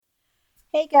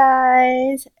Hey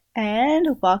guys,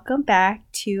 and welcome back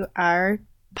to our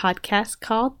podcast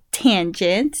called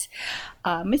Tangents.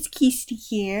 It's Kisti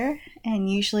here, and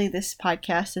usually this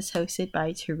podcast is hosted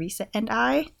by Teresa and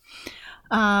I.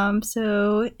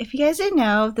 So if you guys didn't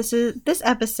know, this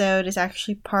episode is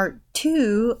actually part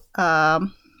two,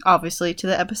 obviously to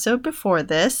the episode before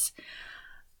this.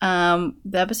 The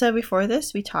episode before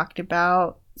this, we talked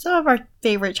about some of our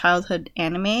favorite childhood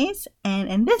animes, and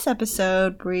in this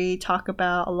episode we talk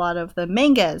about a lot of the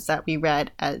mangas that we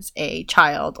read as a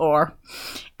child or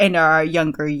in our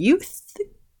younger youth,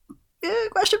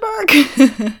 question mark.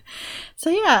 So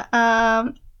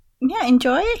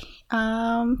enjoy.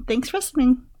 Thanks for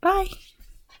listening. Bye.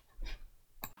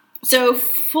 So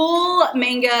full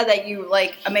manga that you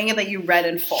like, a manga that you read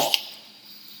in full.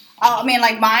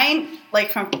 Mine,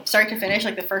 from start to finish,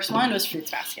 the first one was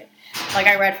Fruits Basket.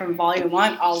 I read from volume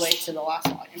 1 all the way to the last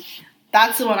volume.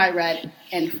 That's the one I read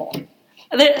in full.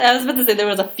 I was about to say there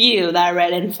was a few that I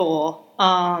read in full.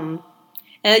 And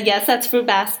yes, that's Fruit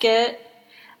Basket.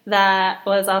 That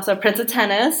was also Prince of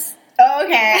Tennis. Oh,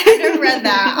 okay. I never read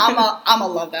that. I'm a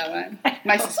love that one.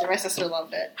 My sister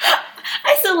loved it.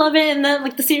 I still love it. And then,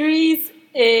 the series,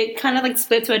 it kind of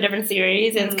split to a different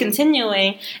series and it's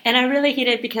continuing, and I really hate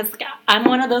it because I'm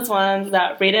one of those ones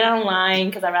that read it online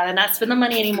because I'd rather not spend the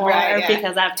money anymore,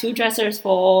 because I have 2 dressers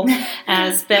full and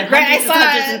I spent hundreds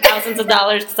and thousands of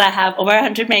dollars because I have over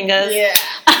 100 mangas. Yeah.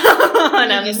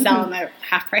 And I'm just selling them at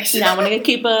half price. Now I'm going to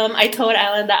keep them. I told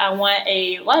Alan that I want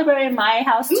a library in my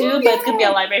house too, but it's going to be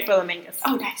a library full of mangas.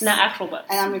 Oh, nice. Not actual books.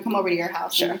 And I'm going to come over to your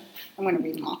house. Sure. I'm going to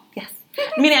read them all. Yes.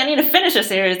 I need to finish a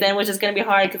series then, which is going to be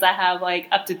hard because I have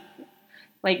up to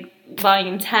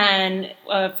volume 10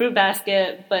 Fruit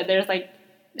Basket, but there's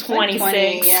 26.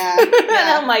 20, yeah.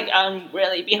 And I'm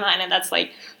really behind, and that's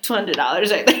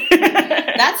 $200 right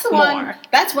there. That's the one.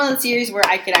 That's one of the series where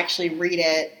I could actually read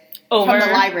it from the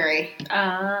library. No,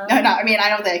 I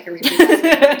don't think I could read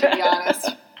it, to be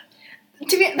honest.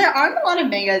 There aren't a lot of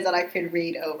mangas that I could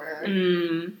read over.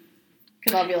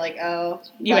 Because I'll be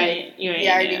you're right.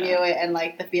 I already knew it, and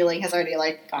the feeling has already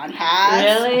gone past.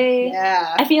 Really?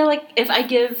 Yeah. I feel if I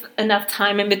give enough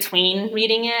time in between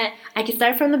reading it, I can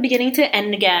start from the beginning to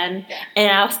end again,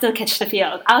 and I'll still catch the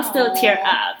feel. I'll still tear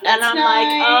up, and I'm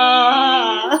nice.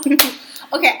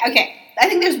 oh. Okay. I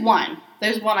think there's one.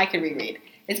 There's one I could reread.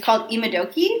 It's called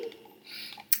Imadoki,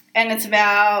 and it's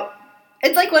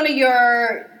one of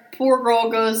your poor girl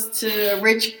goes to a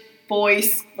rich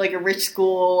boys, a rich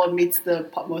school, and meets the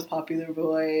most popular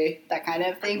boy, that kind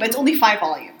of thing. But it's only 5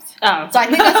 volumes. Oh. So I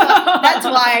think that's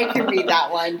why I can read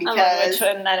that one, because... which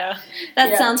one? I know.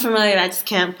 That sounds familiar. I just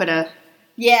can't put a...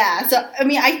 Yeah, so, I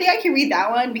think I can read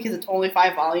that one because it's only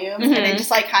 5 volumes, and it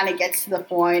just, kind of gets to the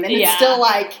point, and it's still,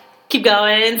 keep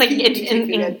going.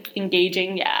 It's,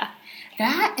 engaging, yeah.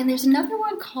 That, and there's another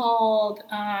one called,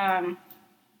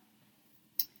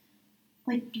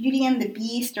 Beauty and the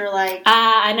Beast, or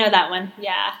I know that one,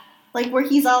 yeah. Where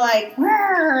he's all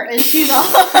 "Rrr," and she's all...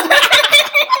 You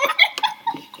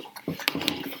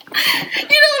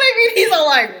know what I mean? He's all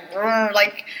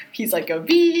 "Rrr," he's a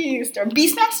beast, or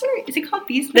Beastmaster? Is it called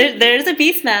Beastmaster? There's a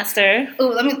Beastmaster. Oh,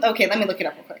 let me look it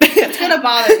up real quick. It's gonna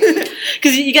bother me.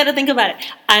 Because you gotta think about it.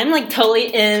 I'm totally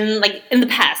in the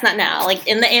past, not now.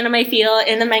 In the anime field,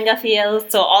 in the manga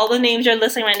field. So all the names you're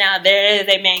listing right now, there is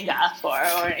a manga for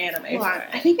or an anime for it.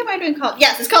 I think it might have been called...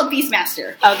 Yes, it's called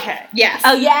Beastmaster. Okay. Yes.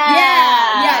 Oh, yeah.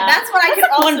 Yeah, that's what I could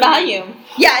also... one volume.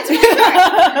 Yeah, it's really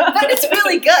good. But it's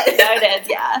really good. No, it is,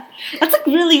 yeah. That's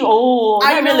really old.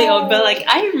 Not really old, but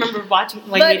I remember watching,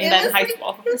 reading that in high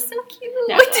school. It was so cute.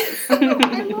 Yeah,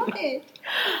 I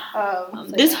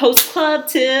love it. There's Host Club,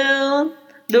 too.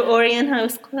 The Orient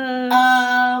Host Club.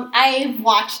 I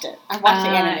watched it. I watched the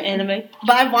anime.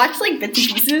 But I watched, bits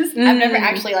and pieces. I've never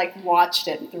actually, watched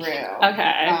it through. Okay.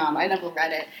 I never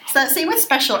read it. So, same with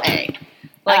Special A.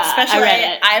 Special I read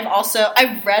A, it.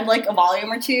 I've read a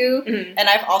volume or two, and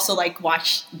I've also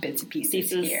watched bits and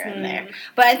pieces here and there.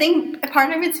 But I think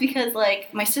part of it's because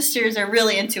my sisters are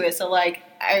really into it, so I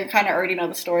kind of already know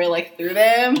the story through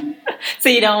them. So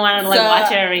you don't want to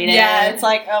watch it or read it. Yeah, it's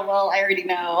oh well, I already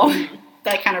know.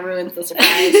 That kind of ruins the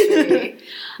surprise for me.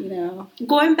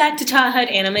 Going back to childhood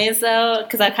animes though,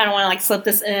 because I kind of want to slip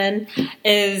this in,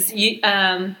 is Yu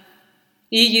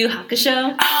Yu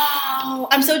Hakusho. Oh,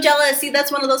 I'm so jealous. See,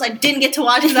 that's one of those I didn't get to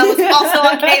watch because that was also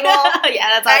on cable.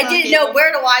 Yeah, that's also I didn't know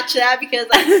where to watch that because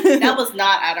that was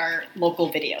not at our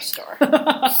local video store. So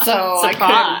I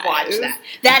couldn't watch that.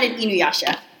 That and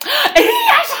Inuyasha.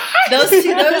 Those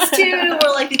two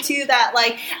were the two that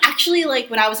actually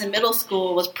when I was in middle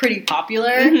school was pretty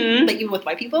popular, even with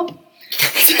white people.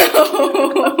 So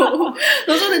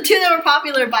those are the two that were super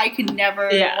popular, but I could never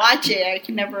watch it. I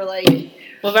could never, like...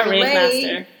 What about Rave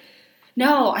Master?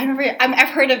 No, I've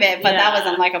heard of it, but that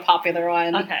wasn't, like, a popular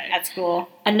one at school.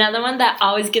 Another one that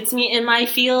always gets me in my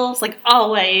feels, like,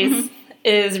 always,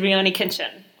 is Rurouni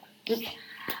Kenshin. I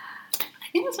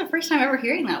think it was the first time ever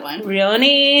hearing that one.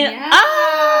 Rurouni.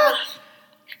 Yeah.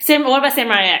 What about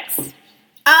Samurai X? Is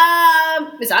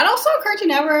that also a Cartoon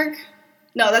Network?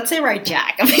 No, that's Samurai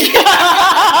Jack.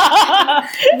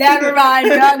 Never mind,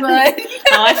 wrong one.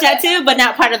 I watched that too, but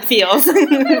not part of the feels.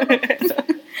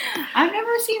 I've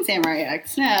never seen Samurai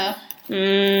X, no.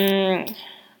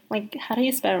 Like, how do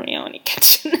you spell Rurouni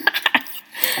Kenshin?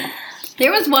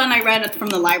 There was one I read from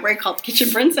the library called Kitchen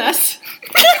Princess.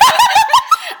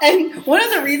 And one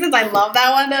of the reasons I love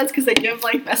that one, though, is because they give,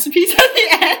 like, recipes at the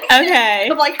end. Okay.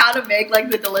 Of, like, how to make, like,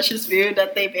 the delicious food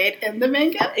that they made in the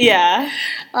manga. Yeah.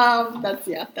 That's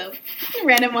a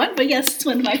random one, but yes, it's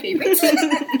one of my favorites.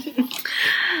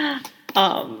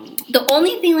 The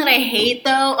only thing that I hate,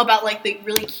 though, about, like, the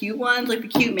really cute ones, like the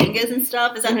cute mangas and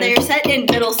stuff, is that they're set in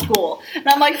middle school. And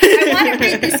I'm like, I want to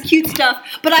read this cute stuff,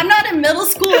 but I'm not in middle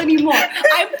school anymore.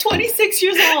 I'm 26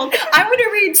 years old. I want to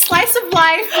read slice of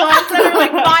life ones that are,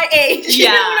 like, my age. You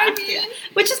know what I mean? Yeah.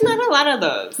 Which is not a lot of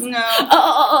those.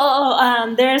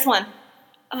 No. There's one.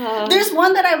 There's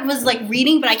one that I was, like,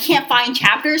 reading, but I can't find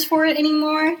chapters for it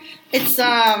anymore. It's,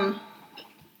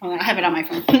 I have it on my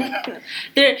phone.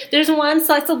 There's one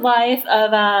slice of life of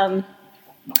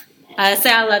Say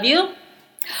I Love You.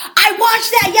 I watched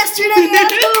that yesterday.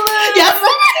 Yes.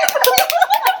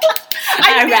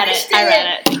 I read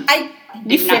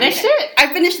it. You finished it?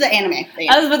 I finished the anime.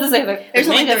 I was about to say there's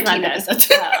only 13 episodes.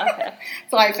 Okay.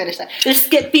 So I finished that. There's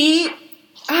Skip Beat.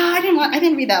 I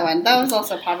didn't read that one. That was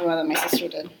also probably one that my sister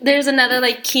did. There's another,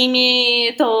 like,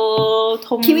 Kimi no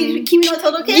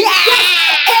Todoke. Yeah!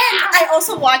 And I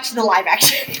also watched the live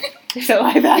action. There's a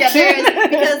live action? Yeah, there is.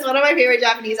 Because one of my favorite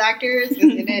Japanese actors is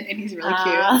in it, and he's really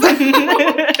cute.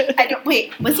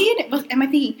 Was he in it? Am I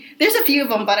thinking? There's a few of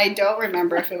them, but I don't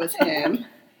remember if it was him.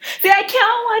 See, I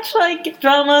can't watch, like,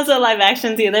 dramas or live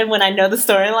actions either when I know the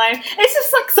storyline. It's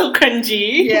just, like, so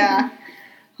cringy. Yeah.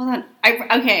 Hold on. I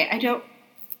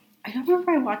don't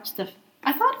remember I watched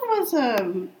I thought it was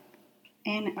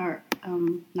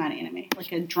not anime,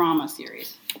 like a drama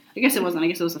series. I guess it wasn't. I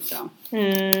guess it was a film.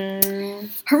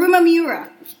 Haruma Miura.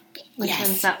 Which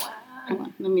one's that one? Hold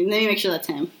on. Let me make sure that's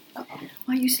him. Why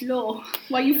are you slow?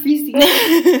 Why are you freezing?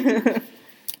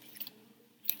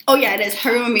 Oh yeah, it is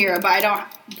Haruma Miura, but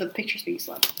the picture's being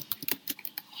slow.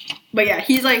 But yeah,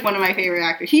 he's like one of my favorite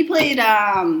actors. He played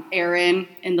Eren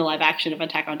in the live action of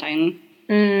Attack on Titan.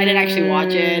 I didn't actually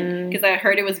watch it because I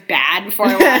heard it was bad before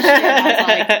I watched it. I was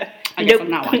like, I guess I'm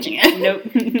not watching it. Nope.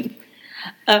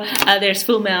 There's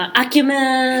Fullmetal Alchemist.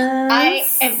 I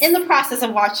am in the process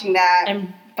of watching that,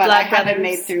 but I haven't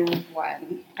made through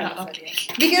one. Okay.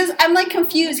 Because I'm like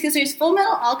confused because there's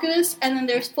Fullmetal Alchemist and then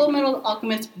there's Fullmetal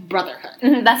Alchemist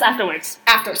Brotherhood. That's afterwards.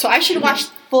 So I should watch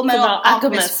Fullmetal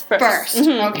Alchemist first.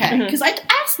 Okay. Because I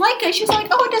asked Laika, she's like,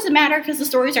 oh, it doesn't matter because the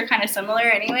stories are kind of similar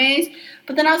anyways.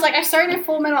 But then I was like, I started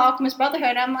Fullmetal Alchemist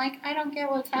Brotherhood. I'm like, I don't get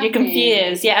what's happening. You're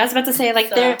confused. Yeah, I was about to say,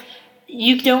 like,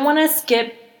 you don't want to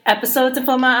skip episodes of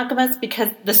Fullmetal Alchemist because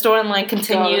the storyline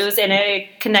continues and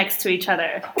it connects to each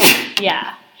other.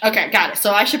 Yeah. Okay, got it.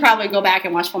 So I should probably go back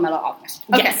and watch Fullmetal Alchemist.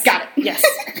 Okay, yes. Got it. Yes.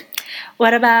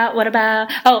 What about?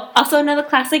 Oh, also another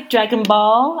classic, Dragon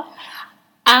Ball.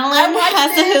 Alan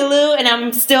has the Hulu, and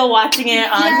I'm still watching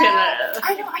it on Hulu.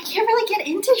 I can't really get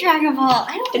into Dragon Ball.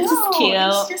 I don't know. It's just cute.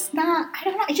 It's just not. I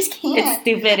don't know. I just can't. It's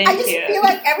stupid and cute. I just feel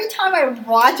like every time I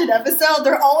watch an episode,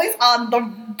 they're always on the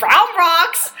brown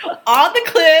rocks, on the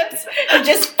cliffs, and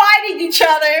just fighting each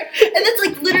other. And it's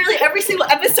like literally every single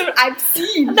episode I've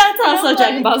seen. That's also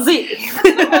Dragon Ball Z.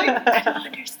 I don't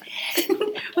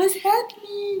understand. What's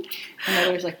happening? And then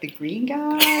there's like the green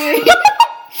guy.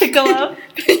 Piccolo?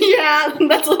 Yeah,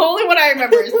 that's the only one I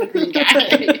remember is the green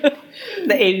guy.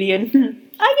 The alien.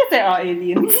 I guess they're all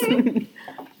aliens.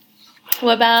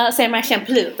 What about Samurai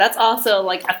Champloo? That's also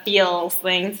like a feels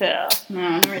thing too. No,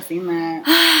 I've never seen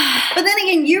that. But then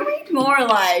again, you read more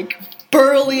like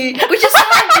burly, which is so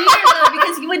weird though,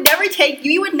 because you would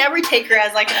never take her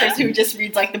as like a person who just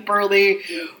reads like the burly,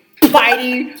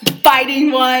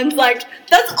 biting ones. Like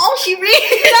that's all she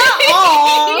reads. Not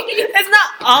all. It's not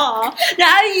all. Now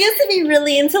I used to be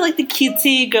really into like the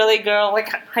cutesy girly girl, like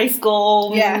high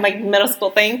school, like middle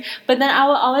school thing. But then I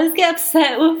would always get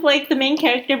upset with like the main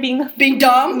character being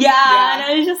dumb. Yeah, and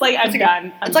I was just like, I'm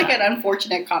done. It's like an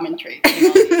unfortunate common trait.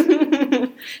 You know?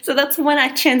 So that's when I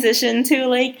transitioned to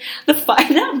like the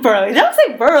fight. Not burly. Don't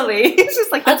say burly. It's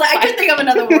just like I couldn't think of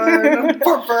another word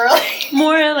for burly.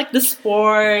 More like the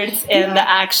sports and the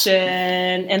action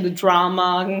and the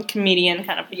drama and comedian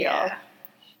kind of feel. Yeah.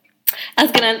 I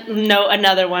was gonna note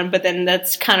another one, but then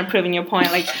that's kind of proving your point,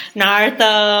 like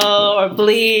Naruto or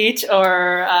Bleach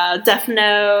or Death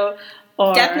Note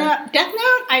or Death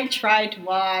Note. I tried to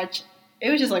watch. It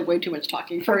was just like way too much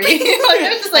talking for me. Like, it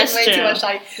was just like That's way true. too much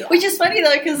talking. Yeah. Which is funny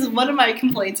though, because one of my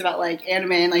complaints about like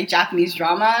anime and like Japanese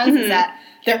dramas is that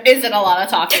there isn't a lot of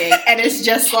talking, and it's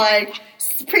just like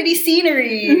pretty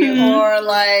scenery or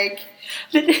like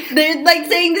they're like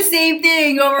saying the same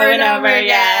thing over and over again.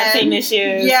 Yeah, same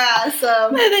issues. Yeah, so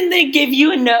And then they give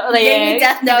you a note. Like, gave me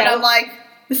Death Note. I'm like,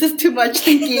 this is too much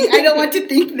thinking. I don't want to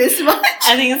think this much.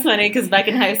 I think it's funny because back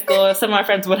in high school, some of my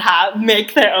friends would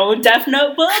make their own Death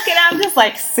Note book, and I'm just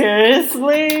like,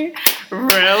 seriously?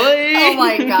 Really? Oh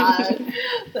my god.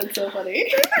 That's so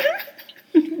funny.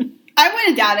 I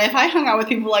wouldn't doubt it. If I hung out with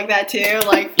people like that too,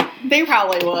 like, they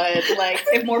probably would. Like,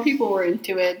 if more people were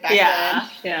into it back then.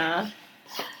 Yeah.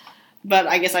 But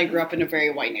I guess I grew up in a very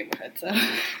white neighborhood, so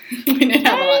we didn't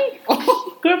have a lot of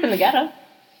people. Grew up in the ghetto.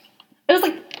 It was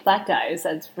like black guys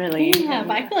that's really... Yeah,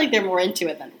 but I feel like they're more into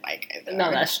it than white guys are.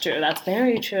 No, that's true. That's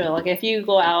very true. Like, if you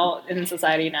go out in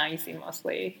society now, you see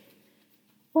mostly...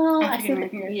 Well, I see...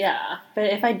 African-American. Yeah. But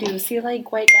if I do see,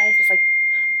 like, white guys, it's like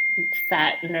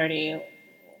fat, nerdy...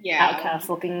 outcast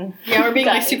looking. Yeah, we're being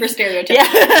guys. like super stereotypical.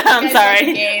 Yeah, I'm Guys sorry, like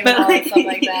the game but and all like, stuff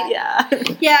like that.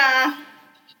 Yeah, Yeah.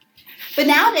 But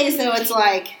nowadays, though, it's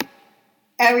like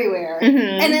everywhere, and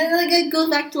then like it goes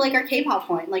back to like our K-pop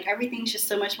point. Like everything's just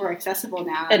so much more accessible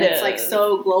now. And it's like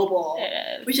so global,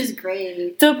 which is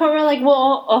great. To the point where, like,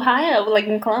 well, Ohio, like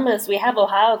in Columbus, we have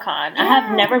OhioCon. I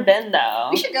have never been though.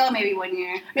 We should go maybe one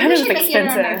year. Maybe we it's should make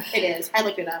expensive. it is. I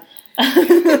looked it up.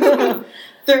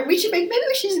 We should maybe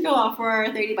we should just go off for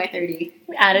 30 by 30.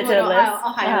 Add it to the list.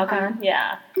 OhioCon.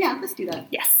 Yeah. Yeah, let's do that.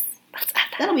 Yes. Let's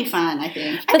add that. That'll be fun, I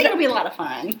think. I think it'll be a lot of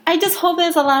fun. I just hope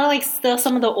there's a lot of, like, still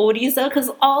some of the oldies, though, because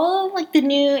all, like, the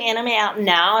new anime out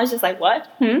now is just like, what?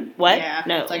 What? Yeah.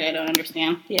 No. It's like, I don't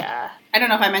understand. Yeah. I don't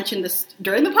know if I mentioned this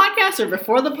during the podcast or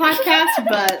before the podcast,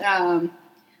 but,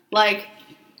 like,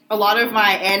 a lot of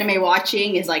my anime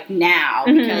watching is, like, now,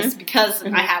 because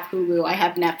I have Hulu, I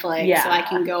have Netflix, so I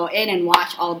can go in and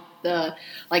watch all the,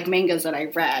 like, mangas that I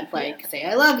read, like, Say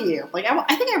I Love You. Like,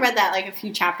 I think I read that, like, a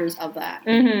few chapters of that.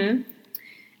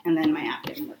 And then my app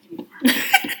didn't work anymore.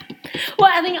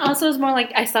 Well, I think also it's more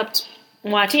like I stopped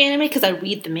watching anime because I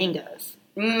read the mangas.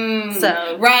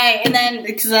 So right, and then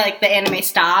because like the anime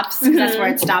stops, because that's where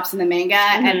it stops in the manga,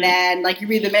 and then like you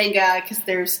read the manga because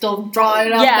they're still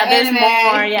drawing up. Yeah, the there's anime.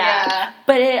 more. Yeah,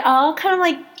 but it all kind of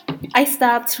like I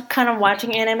stopped kind of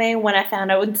watching anime when I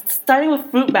found out, starting with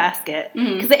Fruit Basket,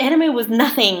 because the anime was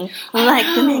nothing like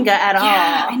the manga at all.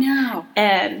 Yeah, I know,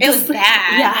 and it was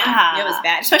bad. Yeah, it was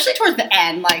bad, especially towards the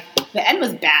end. Like the end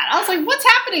was bad. I was like, "What's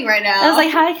happening right now?" I was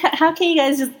like, "How can you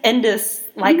guys just end this?"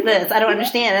 Like this, I don't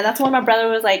understand. And that's when my brother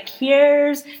was like,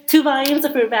 here's 2 volumes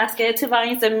of Fruit Basket, 2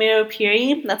 volumes of Miro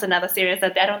Puri. That's another series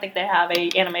that I don't think they have a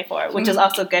anime for, which is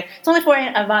also good. It's only 4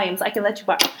 volumes. I can let you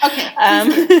borrow. Okay.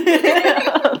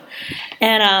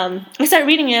 And I started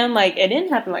reading it. I'm like, it didn't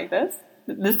happen like this.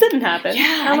 This didn't happen.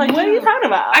 Yeah, I'm like, what are you talking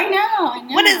about? I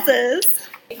know. What is this?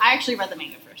 I actually read the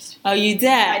manga first. Oh, you did?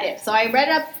 I did. So I read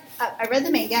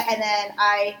the manga, and then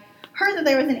I heard that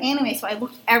there was an anime, so I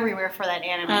looked everywhere for that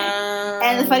anime.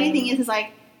 And the funny thing is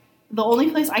like the only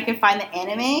place I could find the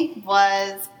anime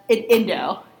was in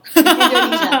Indonesia,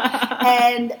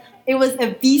 and it was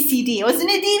a VCD. It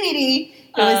wasn't a DVD.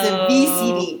 It was a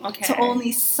VCD. Okay. So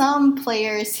only some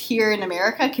players here in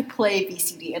America could play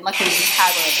VCD, and luckily we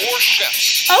had one.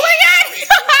 Oh my god!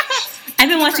 I've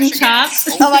been watching Chopped.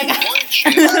 Oh my god!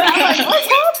 I'm like, what's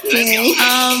happening?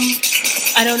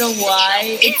 I don't know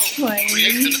why it's playing.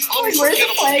 Like, where's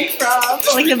it playing from?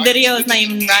 Like the video is not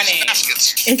even running.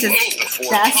 It's just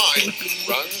that's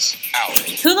runs out.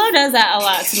 Hulu does that a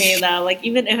lot to me though. Like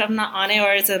even if I'm not on it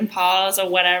or it's in pause or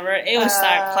whatever, it would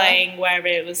start playing wherever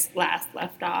it was last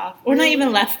left off, or not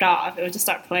even left off. It would just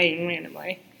start playing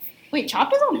randomly. Wait,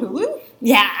 Chopped is on Hulu?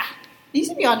 Yeah. It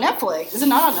used to be on Netflix. Is it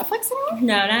not on Netflix anymore?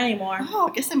 No, not anymore. Oh,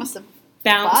 I guess they must have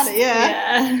Bounced. bought it.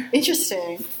 Yeah.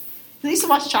 Interesting. I used to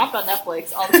watch Chopped on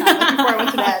Netflix all the time like, before I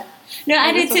went to bed. No,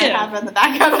 I did What too. happened in the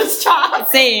background was Chopped.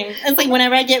 Same. It's like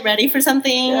whenever I get ready for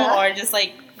something or just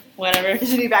like whatever.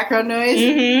 Is it any background noise?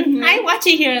 I watch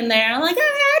it here and there. I'm like, oh,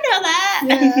 I know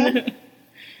that.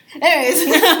 Anyways,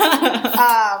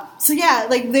 so yeah,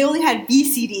 like they only had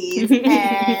VCDs,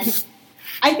 and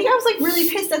I think I was like really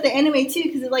pissed at the anime too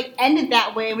because it like ended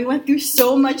that way. We went through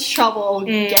so much trouble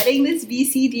getting this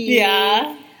VCD.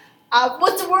 Yeah.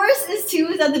 What's worse is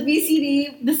that the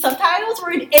VCD, the subtitles were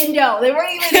in Indo. They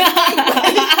weren't even in English. They were in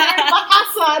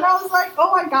Bahasa. And I was like, oh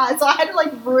my god. So I had to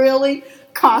like really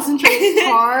concentrate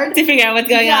hard to figure out what's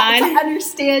going on. To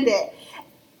understand it.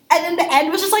 And then the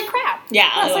end was just like crap. Yeah,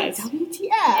 I was like, WTF.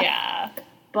 Yeah.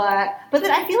 But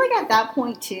then I feel like at that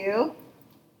point too,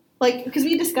 like, because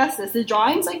we discussed this, the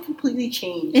drawings like completely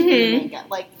changed in the manga.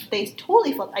 Like, they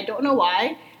totally flipped. I don't know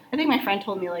why. I think my friend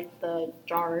told me like the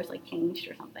drawers like changed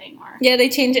or something. Or yeah, they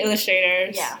changed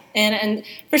illustrators. Yeah, and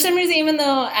for some reason, even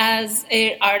though as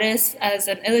an artist, as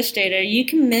an illustrator, you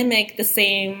can mimic the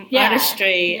same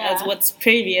artistry as what's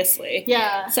previously.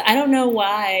 Yeah. So I don't know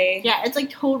why. Yeah, it's like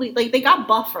totally like they got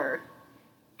buffer.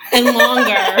 And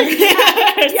longer. yeah,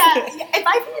 if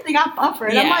I think they got buffer,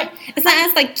 and I'm like, it's not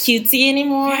as like cutesy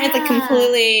anymore. It's like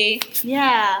completely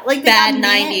like bad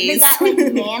 90s. They got like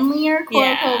manlier, quote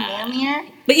unquote manlier.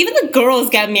 But even the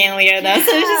girls got manlier though, so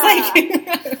it's just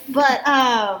like. But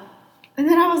and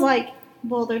then I was like,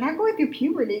 well, they're not going through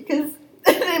puberty because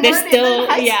they're still in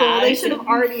high school. They should should have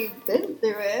already been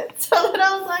through it. So then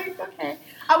I was like, okay,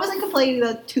 I wasn't complaining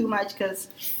though too much because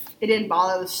it didn't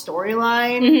bother the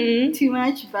storyline too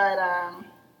much, but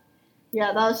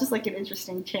yeah, that was just like an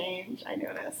interesting change I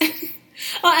noticed.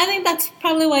 Well, I think that's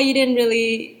probably why you didn't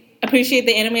really appreciate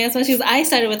the anime as much because I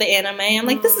started with the anime. I'm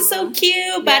like, this is so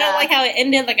cute, but I don't like how it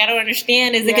ended. Like, I don't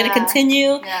understand. Is it going to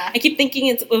continue? Yeah. I keep thinking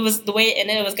it was the way it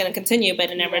ended, it was going to continue,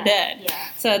 but it never did. Yeah.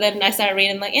 So then I started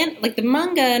reading like the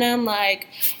manga, and I'm like,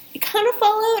 it kind of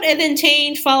followed, and then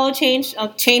changed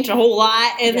a whole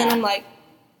lot, and then I'm like,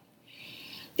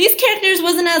 these characters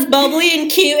wasn't as bubbly and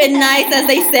cute and nice as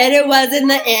they said it was in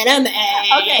the anime.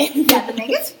 Okay, yeah, the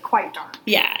manga's quite dark.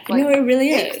 Yeah, like, no, it really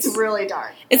is. It's really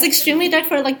dark. It's extremely dark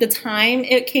for like the time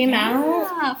it came out.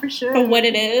 Yeah, for sure. For what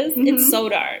it is, it's so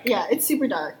dark. Yeah, it's super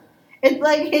dark. It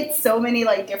like hits so many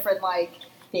like different like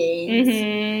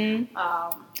things.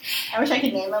 I wish I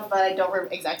could name them, but I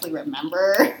don't exactly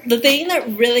remember. The thing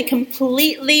that really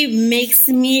completely makes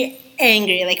me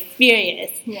angry, like furious.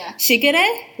 Yeah. Shigure?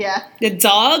 Yeah. The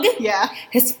dog? Yeah.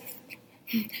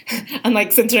 I'm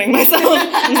like centering myself.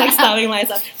 I'm like stopping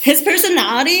myself. His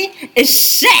personality is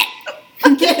shit.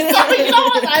 Okay, so you know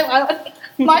what?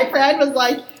 My friend was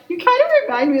like, you kind of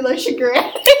remind me of Shigure.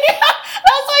 I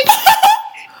was like,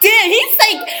 damn, he's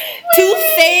like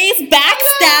two-faced,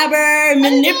 backstabber,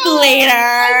 manipulator.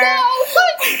 I know.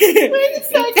 Wait a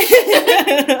second.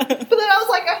 But then I was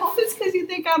like, I hope it's because you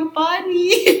think I'm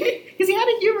funny. Because he had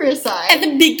a humorous side. At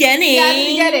the beginning. Yeah, at the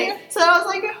beginning. So I was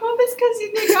like, I hope it's because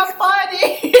you think I'm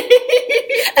funny.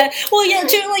 Well, yeah,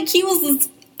 true. Like, he was this,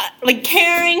 like,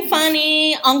 caring,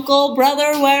 funny uncle,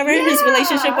 brother, whatever his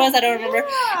relationship was. I don't remember.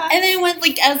 Yeah. And then when,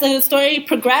 like, as the story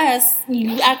progressed,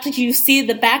 you see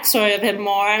the backstory of him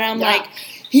more, and I'm like,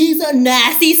 he's a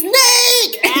nasty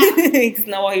snake! Yeah.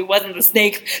 No, he wasn't a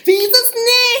snake. He's a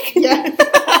snake! Yeah. He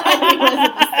wasn't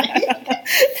the snake.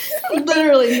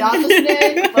 Literally not the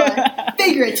snake, but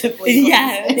figuratively.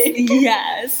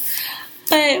 Yes.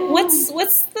 But what's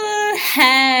the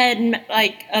head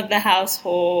like of the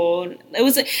household? I thought it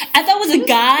was a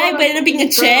guy, but it ended up being a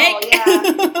chick.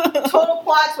 Yeah. Total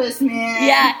plot twist, man.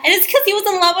 Yeah, and it's because he was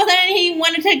in love with her and he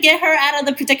wanted to get her out of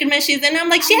the predicament she's in. I'm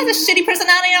like, she has a shitty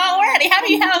personality already. How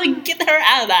do you get her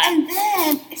out of that? And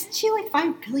then, isn't she like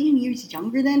 5 billion years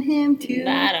younger than him too?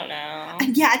 I don't know.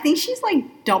 Yeah, I think she's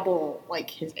like double like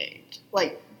his age.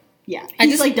 Like, yeah,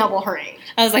 he's like double her age.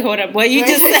 I was like, hold up, what you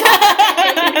just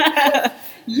said?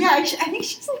 Yeah, I think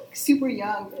she's like super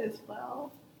young as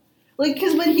well. Like,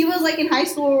 because when he was like in high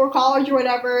school or college or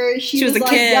whatever, she was a like,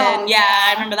 kid. Young. Yeah,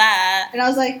 I remember that. And I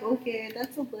was like, okay,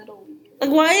 that's a little weird. Like,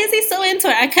 why is he so into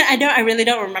it? I really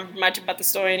don't remember much about the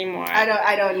story ananymore.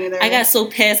 I don't either. I got so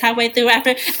pissed halfway through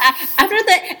after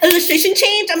the illustration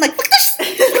change. I'm like, fuck this.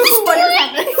 What is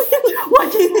happening?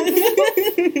 What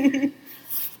just happened?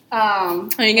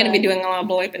 Are you gonna be doing a lot of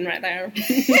bleeping right there?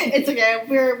 It's okay.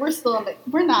 We're still in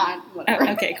we're not. Whatever.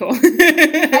 Oh, okay, cool. I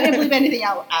didn't bleep anything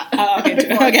out. Okay.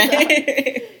 Before,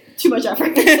 Okay. So too much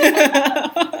effort.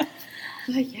 But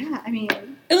yeah, I mean,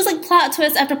 it was like plot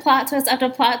twist after plot twist after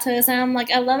plot twist, and I'm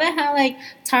like, I love it how like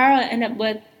Tara ended up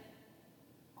with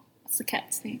what's the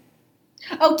cat's name?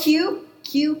 Oh, Kyo.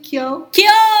 Kyo.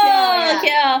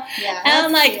 Yeah, and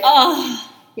I'm like, cute. Oh.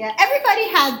 Yeah, everybody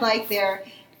had like their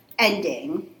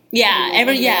ending. Yeah,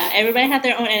 everybody had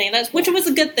their own ending, which was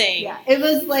a good thing. Yeah, it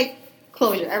was like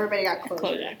closure. Everybody got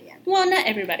closure at the end. Well, not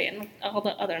everybody, and like all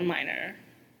the other minor.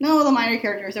 No, the minor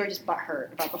characters, they were just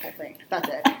butthurt about the whole thing. That's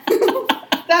it.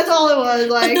 That's all it was.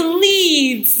 Like but the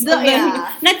leads, not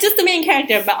just the main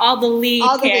character, but all the lead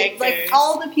characters. Like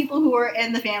all the people who were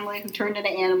in the family who turned into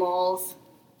animals,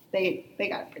 they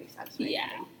got a pretty satisfying. Yeah,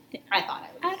 I thought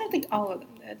I would. I don't think all of them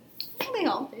did. I think they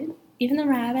all did. Even the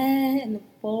rabbit and the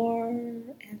boar.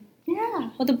 And Yeah.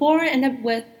 well, the boar ended up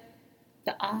with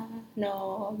the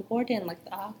no, the boar didn't like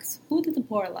the ox. Who did the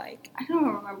boar like? I don't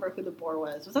remember who the boar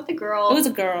was. Was that the girl? It was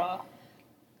a girl.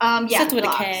 Yeah. Starts with the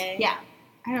a ox. K. Yeah.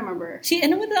 I don't remember. She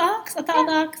ended with the ox? I thought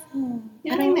the ox. Oh,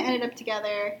 I think they ended up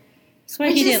together. Swear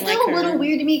Which he is didn't like still her. a little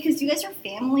weird to me because you guys are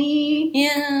family.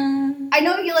 Yeah. I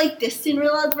know you're like distant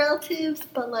relatives,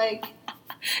 but like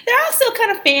they're all still kind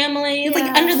of family. It's like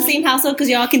Yeah. under the same household because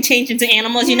y'all can change into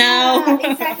animals, you know?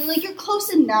 Exactly. Like you're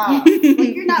close enough.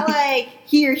 Like you're not like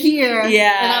here.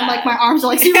 Yeah. And I'm like my arms are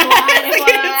like super wide.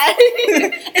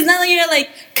 It's not like you're like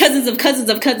cousins of cousins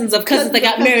of cousins of cousins that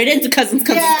got married into cousins.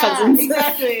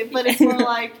 Exactly. But it's more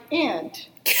like aunt.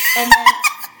 And then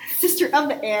sister of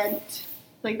the aunt.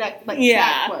 Like that that close.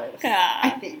 Yeah.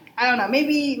 I think. I don't know.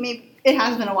 Maybe it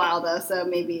has been a while though, so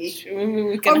maybe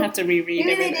we're gonna have to reread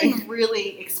maybe everything. they didn't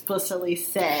really explicitly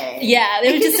say. Yeah, they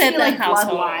It would could just said be, the like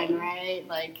household. bloodline, right?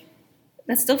 Like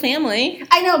That's still family.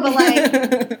 I know, but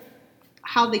like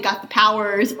how they got the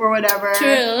powers or whatever. True.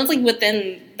 It's like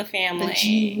within the family. The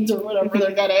genes or whatever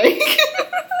they're getting.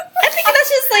 I think that's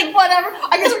just like Whatever.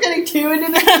 I guess we're getting too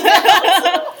into this.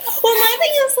 well, my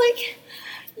thing is like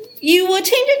you will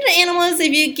change into animals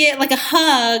if you get like a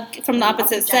hug from the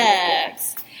opposite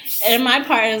sex. And my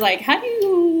part is like, how do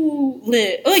you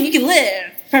live? Oh, you can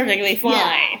live perfectly fine.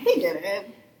 Yeah, they did it.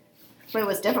 But it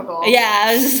was difficult.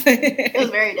 Yeah, It was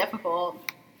very difficult.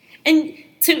 and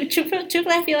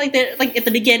truthfully, I feel like that, like at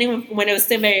the beginning when it was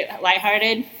still very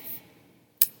lighthearted,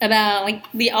 about like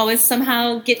they always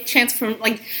somehow get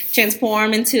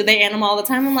transform into their animal all the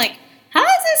time. I'm like, how is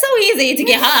it so easy to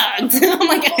get hugged? I'm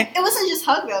like, It wasn't just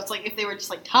hug though. It's like if they were just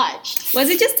like touched. was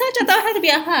it just touch? I thought it had to be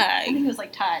a I hug. think it was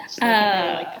like touched.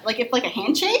 Like if a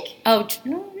handshake. Oh,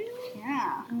 no, really?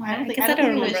 Yeah. Oh, I don't think I it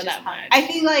don't was remember just that hug. much. I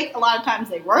think like a lot of times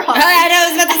they were hugged. I know,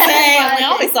 I was about to say, But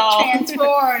I only it saw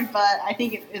transformed, but I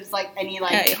think it was like any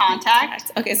like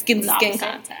contact. Okay, skin to skin Opposite.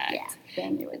 contact. Yeah,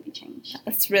 then it would be changed.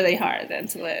 That's really hard then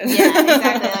to live. Yeah,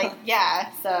 exactly.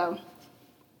 Like so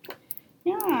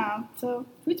yeah. So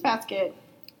Fruits Basket.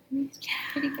 It's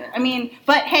pretty good. I mean,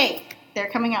 but hey, they're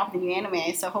coming out with a new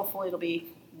anime, so hopefully it'll be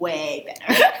way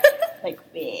better. Like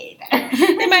way better.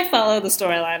 They might follow the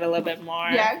storyline a little bit more.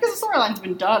 Yeah, because the storyline's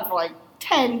been done for like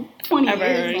 10, 20 Ever,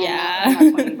 years. Now. yeah.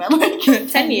 Not 20, but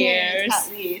like 10 years. at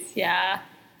least. Yeah.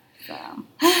 So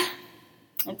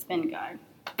it's been good.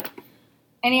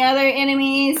 Any other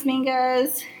enemies,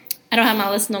 mangas? I don't have my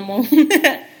list no more.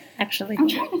 Actually. I'm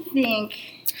trying to think.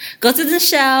 Ghost in the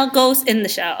Shell, Ghost in the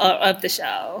Shell, or of the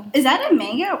Shell. Is that a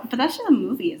manga? But that's just a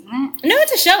movie, isn't it? No,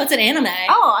 it's a show. It's an anime.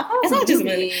 Oh, I thought it was It's not just a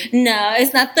movie. No,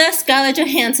 it's not the Scarlett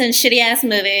Johansson shitty ass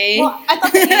movie. Well, I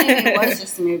thought the anime was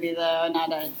just a movie, though,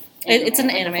 not a. It's an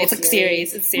like a anime. full It's like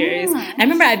series. It's series. Ah, I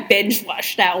remember I binge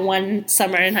watched that one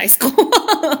summer in high school.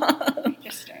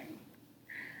 Interesting.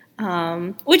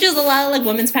 Which is a lot of like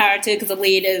women's power too, because the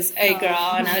lead is a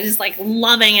girl, and I was just like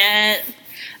loving it.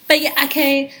 But yeah,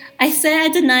 okay. I said I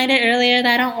denied it earlier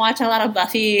that I don't watch a lot of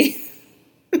Buffy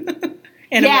anime.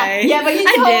 Yeah, but you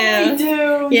totally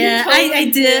do. Yeah, I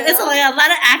do. It's like a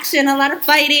lot of action, a lot of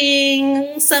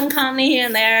fighting, some comedy here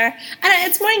and there. And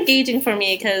it's more engaging for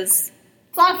me because,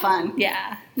 It's a lot of fun.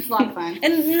 yeah. It's a lot of fun.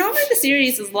 And normally the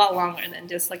series is a lot longer than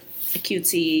just like a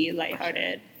cutesy,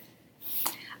 lighthearted.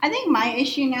 I think my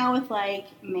issue now with like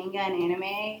manga and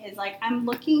anime is like I'm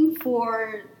looking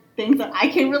for things that I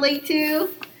can relate to.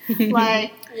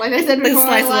 like I said before,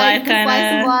 slice of life the slice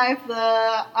kinda. of life.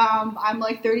 I'm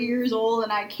like 30 years old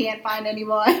and I can't find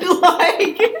anyone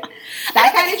like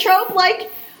that kind of trope.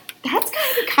 Like that's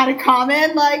kind of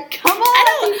common. Like come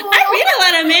on, people. I read a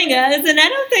lot of mangas, and I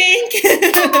don't think.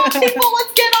 Come on, people,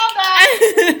 let's get on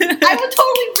that. I would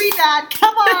totally read that.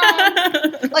 Come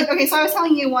on. Like, okay, so I was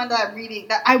telling you one that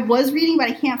I was reading, but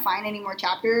I can't find any more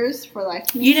chapters for life.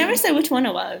 You never said which one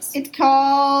it was. It's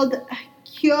called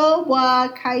Kyo wa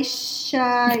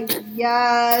Kaisha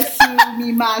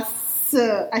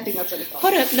Yasumimasu. I think that's what it's called.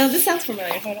 Hold up. No, this sounds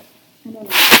familiar. Hold up.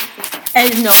 I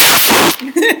don't know.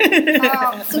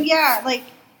 No. So yeah, like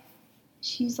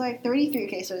she's like 33.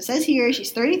 Okay, so it says here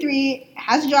she's 33,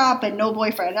 has a job, but no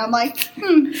boyfriend. And I'm like,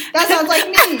 that sounds like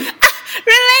me.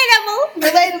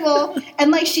 Relatable.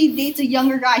 And like she dates a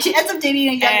younger guy. She ends up dating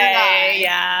a younger guy.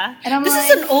 Yeah. And I'm this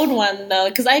like, is an old one though,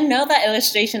 because I know that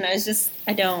illustration. I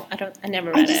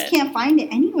never read I just it. can't find it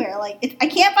anywhere. Like I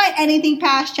can't find anything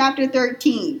past chapter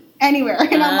 13 anywhere.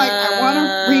 And I'm like, I want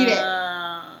to read it.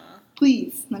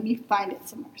 Please, let me find it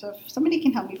somewhere. So if somebody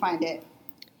can help me find it.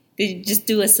 Did you just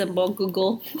do a simple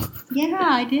Google? Yeah,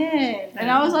 I did. And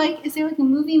I was like, is there like a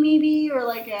movie maybe or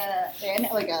like a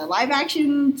live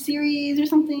action series or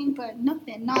something? But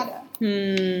nothing, nada. I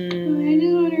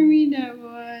didn't want to read that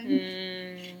one.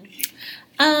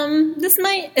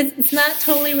 It's not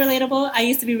totally relatable. I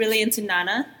used to be really into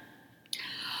Nana.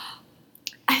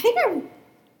 I think I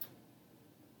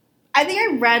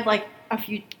read like a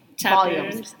few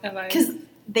volumes because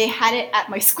they had it at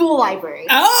my school library.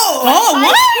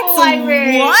 What? School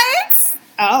library. What?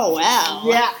 Oh, wow.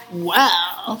 Yeah.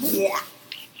 Wow. Yeah.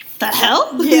 The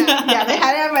hell? Yeah. They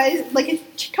had it at my like a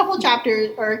couple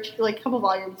chapters or like a couple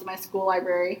volumes in my school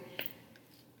library.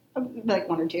 Like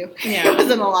one or two. Yeah. It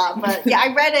wasn't a lot, but yeah,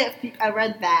 I read it. I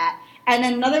read that, and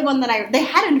then another one that they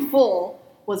had in full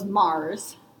was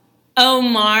Mars. Oh,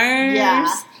 Mars.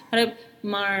 Yeah.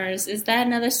 Mars. Is that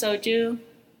another soju?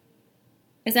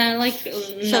 Is that like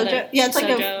Shoujo? Yeah, it's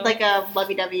like a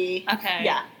lovey-dovey. Okay.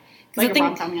 Yeah. I Like a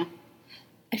rom-com, yeah.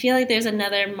 I feel like there's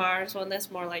another Mars one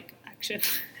that's more like action.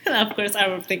 Of course, I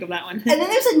would think of that one. And then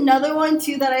there's another one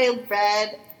too that I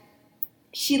read.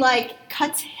 She like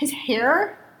cuts his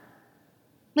hair.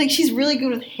 Like she's really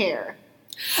good with hair.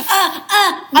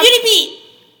 Beauty Beat.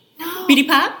 No. Beauty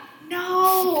Pop.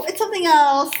 No, it's something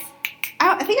else.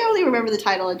 I think I only remember the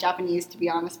title in Japanese, to be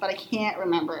honest, but I can't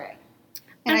remember it.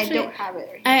 And actually, I don't have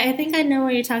it right I think I know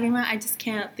what you're talking about. I just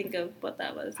can't think of what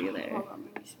that was either. Hold on,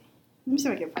 let me see. Let me see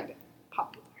if I can find it.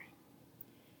 Popular.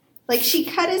 Like, she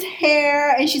cut his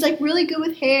hair, and she's, like, really good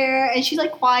with hair, and she's,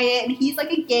 like, quiet, and he's,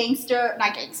 like, a gangster.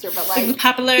 Not gangster, but, like...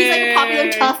 popular. He's, like, a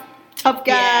popular, tough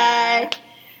guy.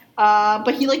 Yeah.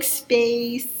 But he likes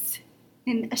space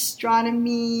and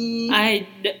astronomy.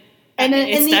 And then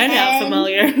it started out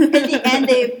familiar. In the end,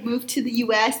 they moved to the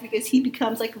U.S. because he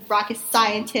becomes like a rocket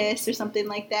scientist or something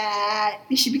like that.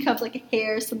 And she becomes like a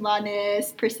hair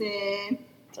salonist person.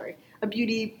 Sorry, a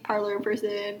beauty parlor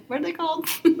person. What are they called?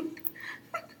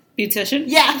 Beautician?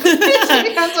 Yeah.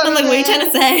 I'm like, what are you trying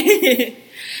to say?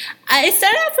 It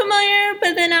started out familiar,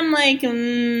 but then I'm like,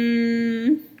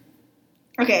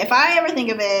 Okay, if I ever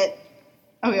think of it...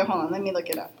 Okay, hold on. Let me look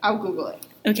it up. I'll Google it.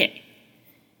 Okay.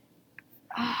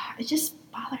 It just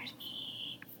bothers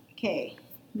me. Okay.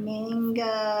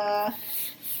 Manga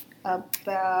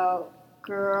about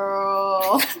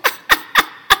girl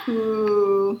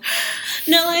who...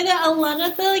 No, like a lot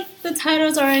of the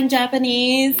titles are in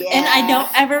Japanese, and I don't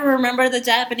ever remember the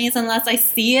Japanese unless I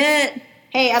see it.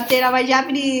 Hey, update on my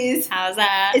Japanese. How's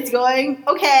that? It's going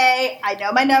okay. I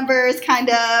know my numbers, kind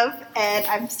of, and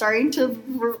I'm starting to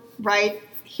write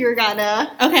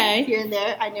hiragana. Okay. Here and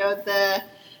there. I know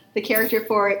the character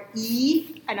for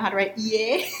E. I know how to write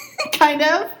IE, kind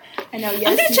of. I know yes.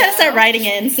 I'm going to try to start writing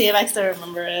it and see if I still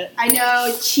remember it. I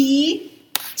know Chi.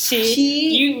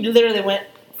 You literally went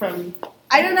from...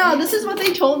 I don't know. This is what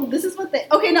they told me.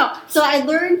 Okay, no. So I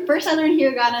learned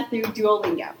hiragana through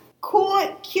Duolingo.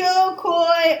 Kyo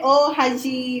koi o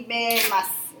hajimemasu.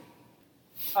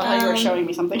 I thought you were showing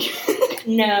me something.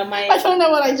 No, I don't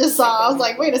know what I just saw. I was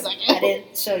like, wait a second. I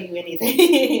didn't show you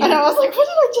anything. And I was like, what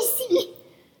did I just see?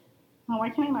 Oh,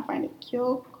 why can't I not find it?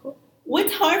 Kyo koi.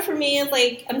 What's hard for me is,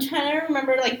 like, I'm trying to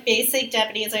remember, like, basic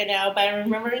Japanese right now, but I'm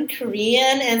remembering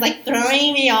Korean and, like,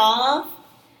 throwing me off.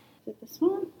 Is it this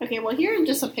one? Okay, well, here are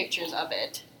just some pictures of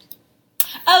it.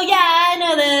 Oh, yeah, I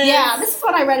know this. Yeah, this is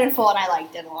what I read in full, and I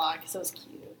liked it a lot, because it was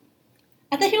cute.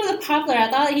 I thought he was a popular. I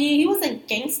thought he was a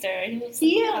gangster. He was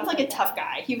like a tough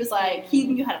guy. He was like, he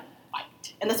knew how to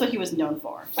fight. And that's what he was known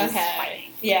for. Okay.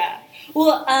 Yeah.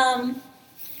 Well, I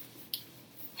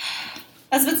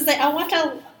was about to say,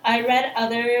 I read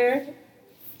other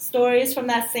stories from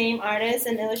that same artist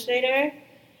and illustrator,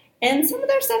 and some of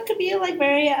their stuff could be like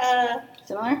very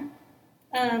similar.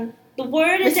 The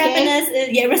word risque? in Japanese is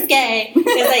risque.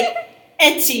 It's like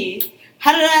ecchi.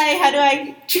 How do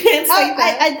I translate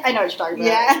that? I know what you're talking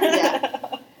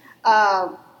about.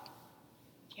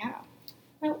 Yeah.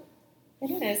 Well,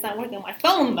 it's not working on my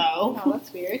phone though. Oh,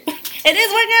 that's weird. It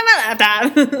is working on my laptop.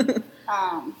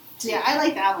 Yeah, I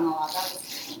like that one a lot. That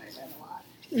was one I read a lot.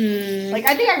 Like,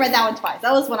 I think I read that one twice.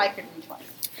 That was what I could read twice.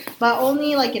 But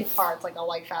only, like, in parts. Like, I'll,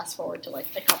 like, fast forward to, like,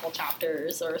 a couple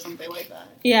chapters or something like that.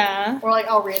 Yeah. Or, like,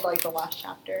 I'll read, like, the last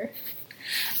chapter.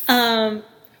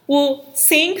 Well,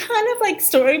 same kind of, like,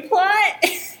 story plot,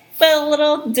 but a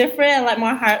little different, like,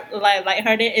 more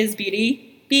lighthearted is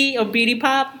Beauty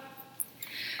Pop.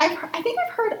 I think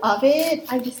I've heard of it.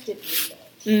 I just didn't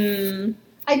read it.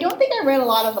 I don't think I read a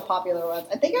lot of the popular ones.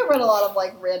 I think I read a lot of,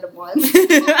 like, random ones.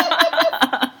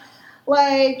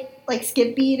 like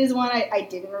Skip Beat is one I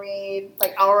didn't read.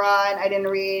 Like, Auron, I didn't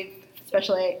read.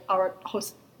 Especially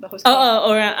The host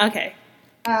called? Okay.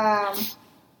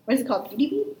 What is it called? Beauty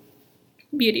Beat?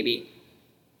 Beauty Beat.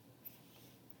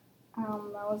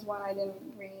 That was one I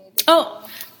didn't read. Oh,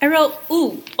 I wrote,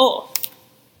 oh,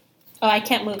 I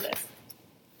can't move this.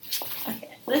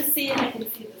 Okay, let's see if I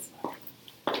can see this one.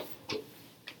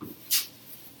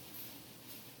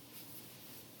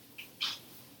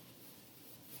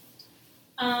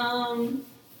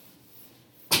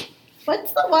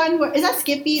 What's the one where, is that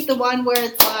Skippy? The one where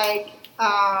it's like,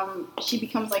 she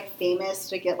becomes like famous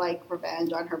to get like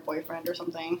revenge on her boyfriend or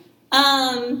something?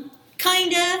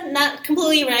 Kinda, not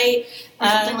completely right. Or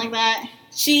something like that?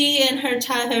 She and her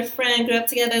childhood friend grew up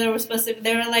together. They were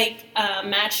like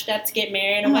matched up to get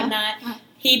married and whatnot.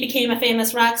 He became a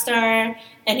famous rock star,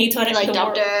 and he told her Like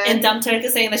dumped her,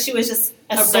 because saying that she was just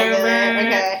a server,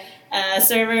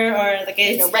 or like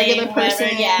a regular person.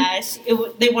 Yeah,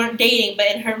 they weren't dating, but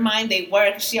in her mind they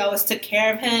were. 'Cause she always took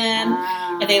care of him,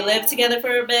 and they lived together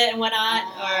for a bit and whatnot,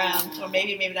 or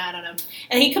maybe not. I don't know.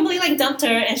 And he completely like dumped her,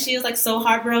 and she was like so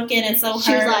heartbroken and so hurt.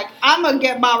 She was like, "I'm gonna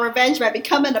get my revenge by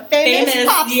becoming a famous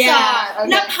pop star." Okay.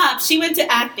 Not pop. She went to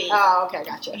acting. Oh, okay,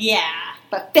 gotcha. Yeah.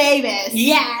 But famous.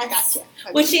 Yes. Gotcha.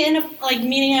 Okay. Which she ended up like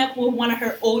meeting up with one of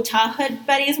her old childhood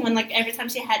buddies when like every time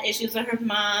she had issues with her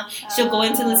mom, she'll go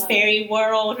into this fairy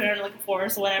world or like a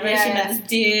forest or whatever. She met this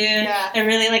dude that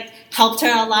really like helped her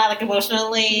a lot, like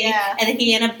emotionally. Yeah. And then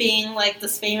he ended up being like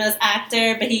this famous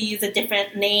actor, but he used a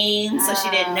different name, so she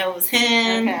didn't know it was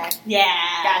him. Okay.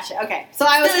 Yeah. Gotcha. Okay. So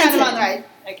I was kind of on the right.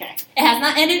 Okay. It has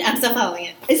not ended. I'm still following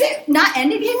it. Is it not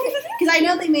ended yet? Because I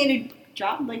know they made a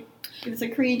drop, like it was a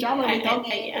Korean drama. I didn't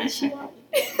watch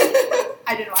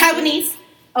Taiwanese. It.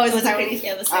 Oh, it was Taiwanese?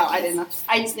 Yeah, it was Taiwanese. Oh, I didn't know.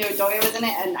 I just knew Doya was in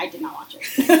it, and I did not watch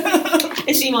it.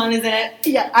 And Shimon is in it?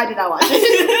 Yeah, I did not watch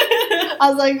it. I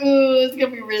was like, ooh, it's going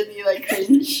to be really, like,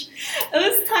 cringe. It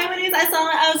was Taiwanese. I saw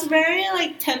it. I was very,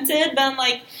 like, tempted, but I'm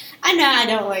like, I know I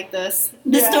don't like this.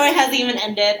 The story hasn't even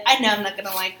ended. I know I'm not going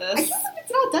to like this. I guess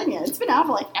it's not done yet. It's been out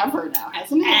for, like, ever now,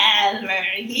 hasn't it? Ever.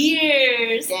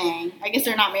 Years. Dang. I guess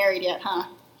they're not married yet, huh?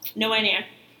 Nowhere near.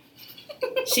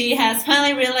 She has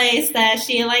finally realized that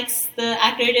she likes the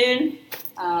actor dude.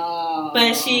 Oh.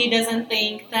 But she doesn't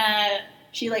think that...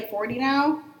 She like 40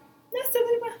 now? No, still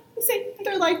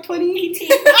they're like 20.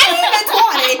 18. I'm 20.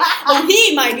 Oh,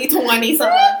 he might be 20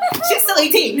 something. She's still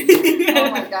 18. Oh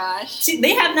my gosh.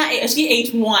 They have not aged. She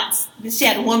aged once. She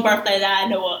had one birthday that I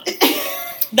know of.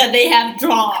 That they have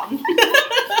drawn.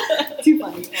 Too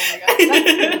funny. Oh my gosh. That's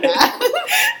too bad.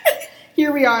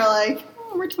 Here we are like...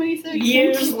 We're 26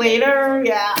 years later.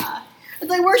 Yeah, it's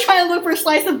like we're trying to look for a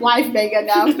slice of life, Megan.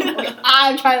 Now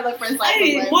I'm trying to look for a slice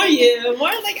of life.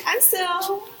 More like I'm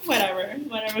still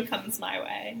whatever comes my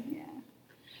way. Yeah,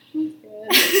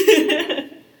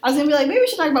 I was gonna be like, maybe we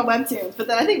should talk about webtoons, but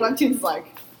then I think webtoons is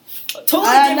like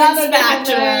totally different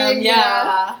spectrum.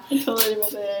 Yeah, totally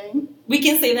different thing. We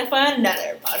can save that for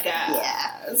another podcast.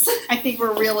 Yes, I think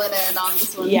we're reeling in on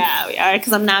this one. Yeah, we are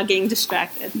because I'm now getting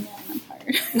distracted. Yeah, I'm tired.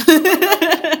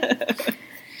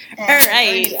 All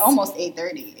right, almost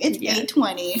 8:30. It's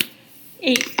 8:20.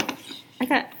 8. I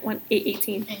got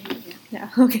 8:18. Yeah.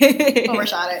 Okay.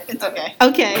 Overshot it. It's okay.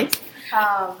 Okay.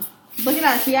 Look at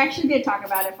us. We actually did talk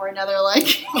about it for another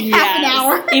half an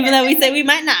hour. Even though we said we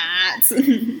might not.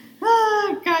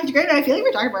 Oh, gosh, great. I feel like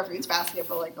we're talking about Fruits Basket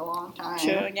for like a long time.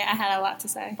 True. Yeah, I had a lot to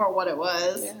say. For what it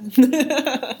was.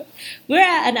 Yeah. We're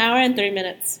at an hour and 3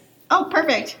 minutes. Oh,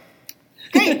 perfect.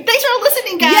 Great. Thanks for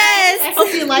listening, guys. Yes. I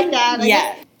hope you like that.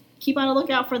 Yeah. Keep on a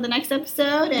lookout for the next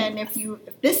episode. And if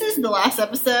this is the last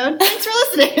episode, thanks for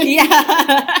listening.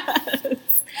 Yeah.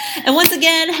 And once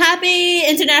again, happy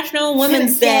International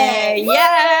Women's Day.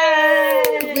 Yay!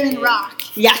 Women rock.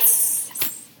 Yes.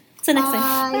 Till next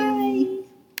time. Bye.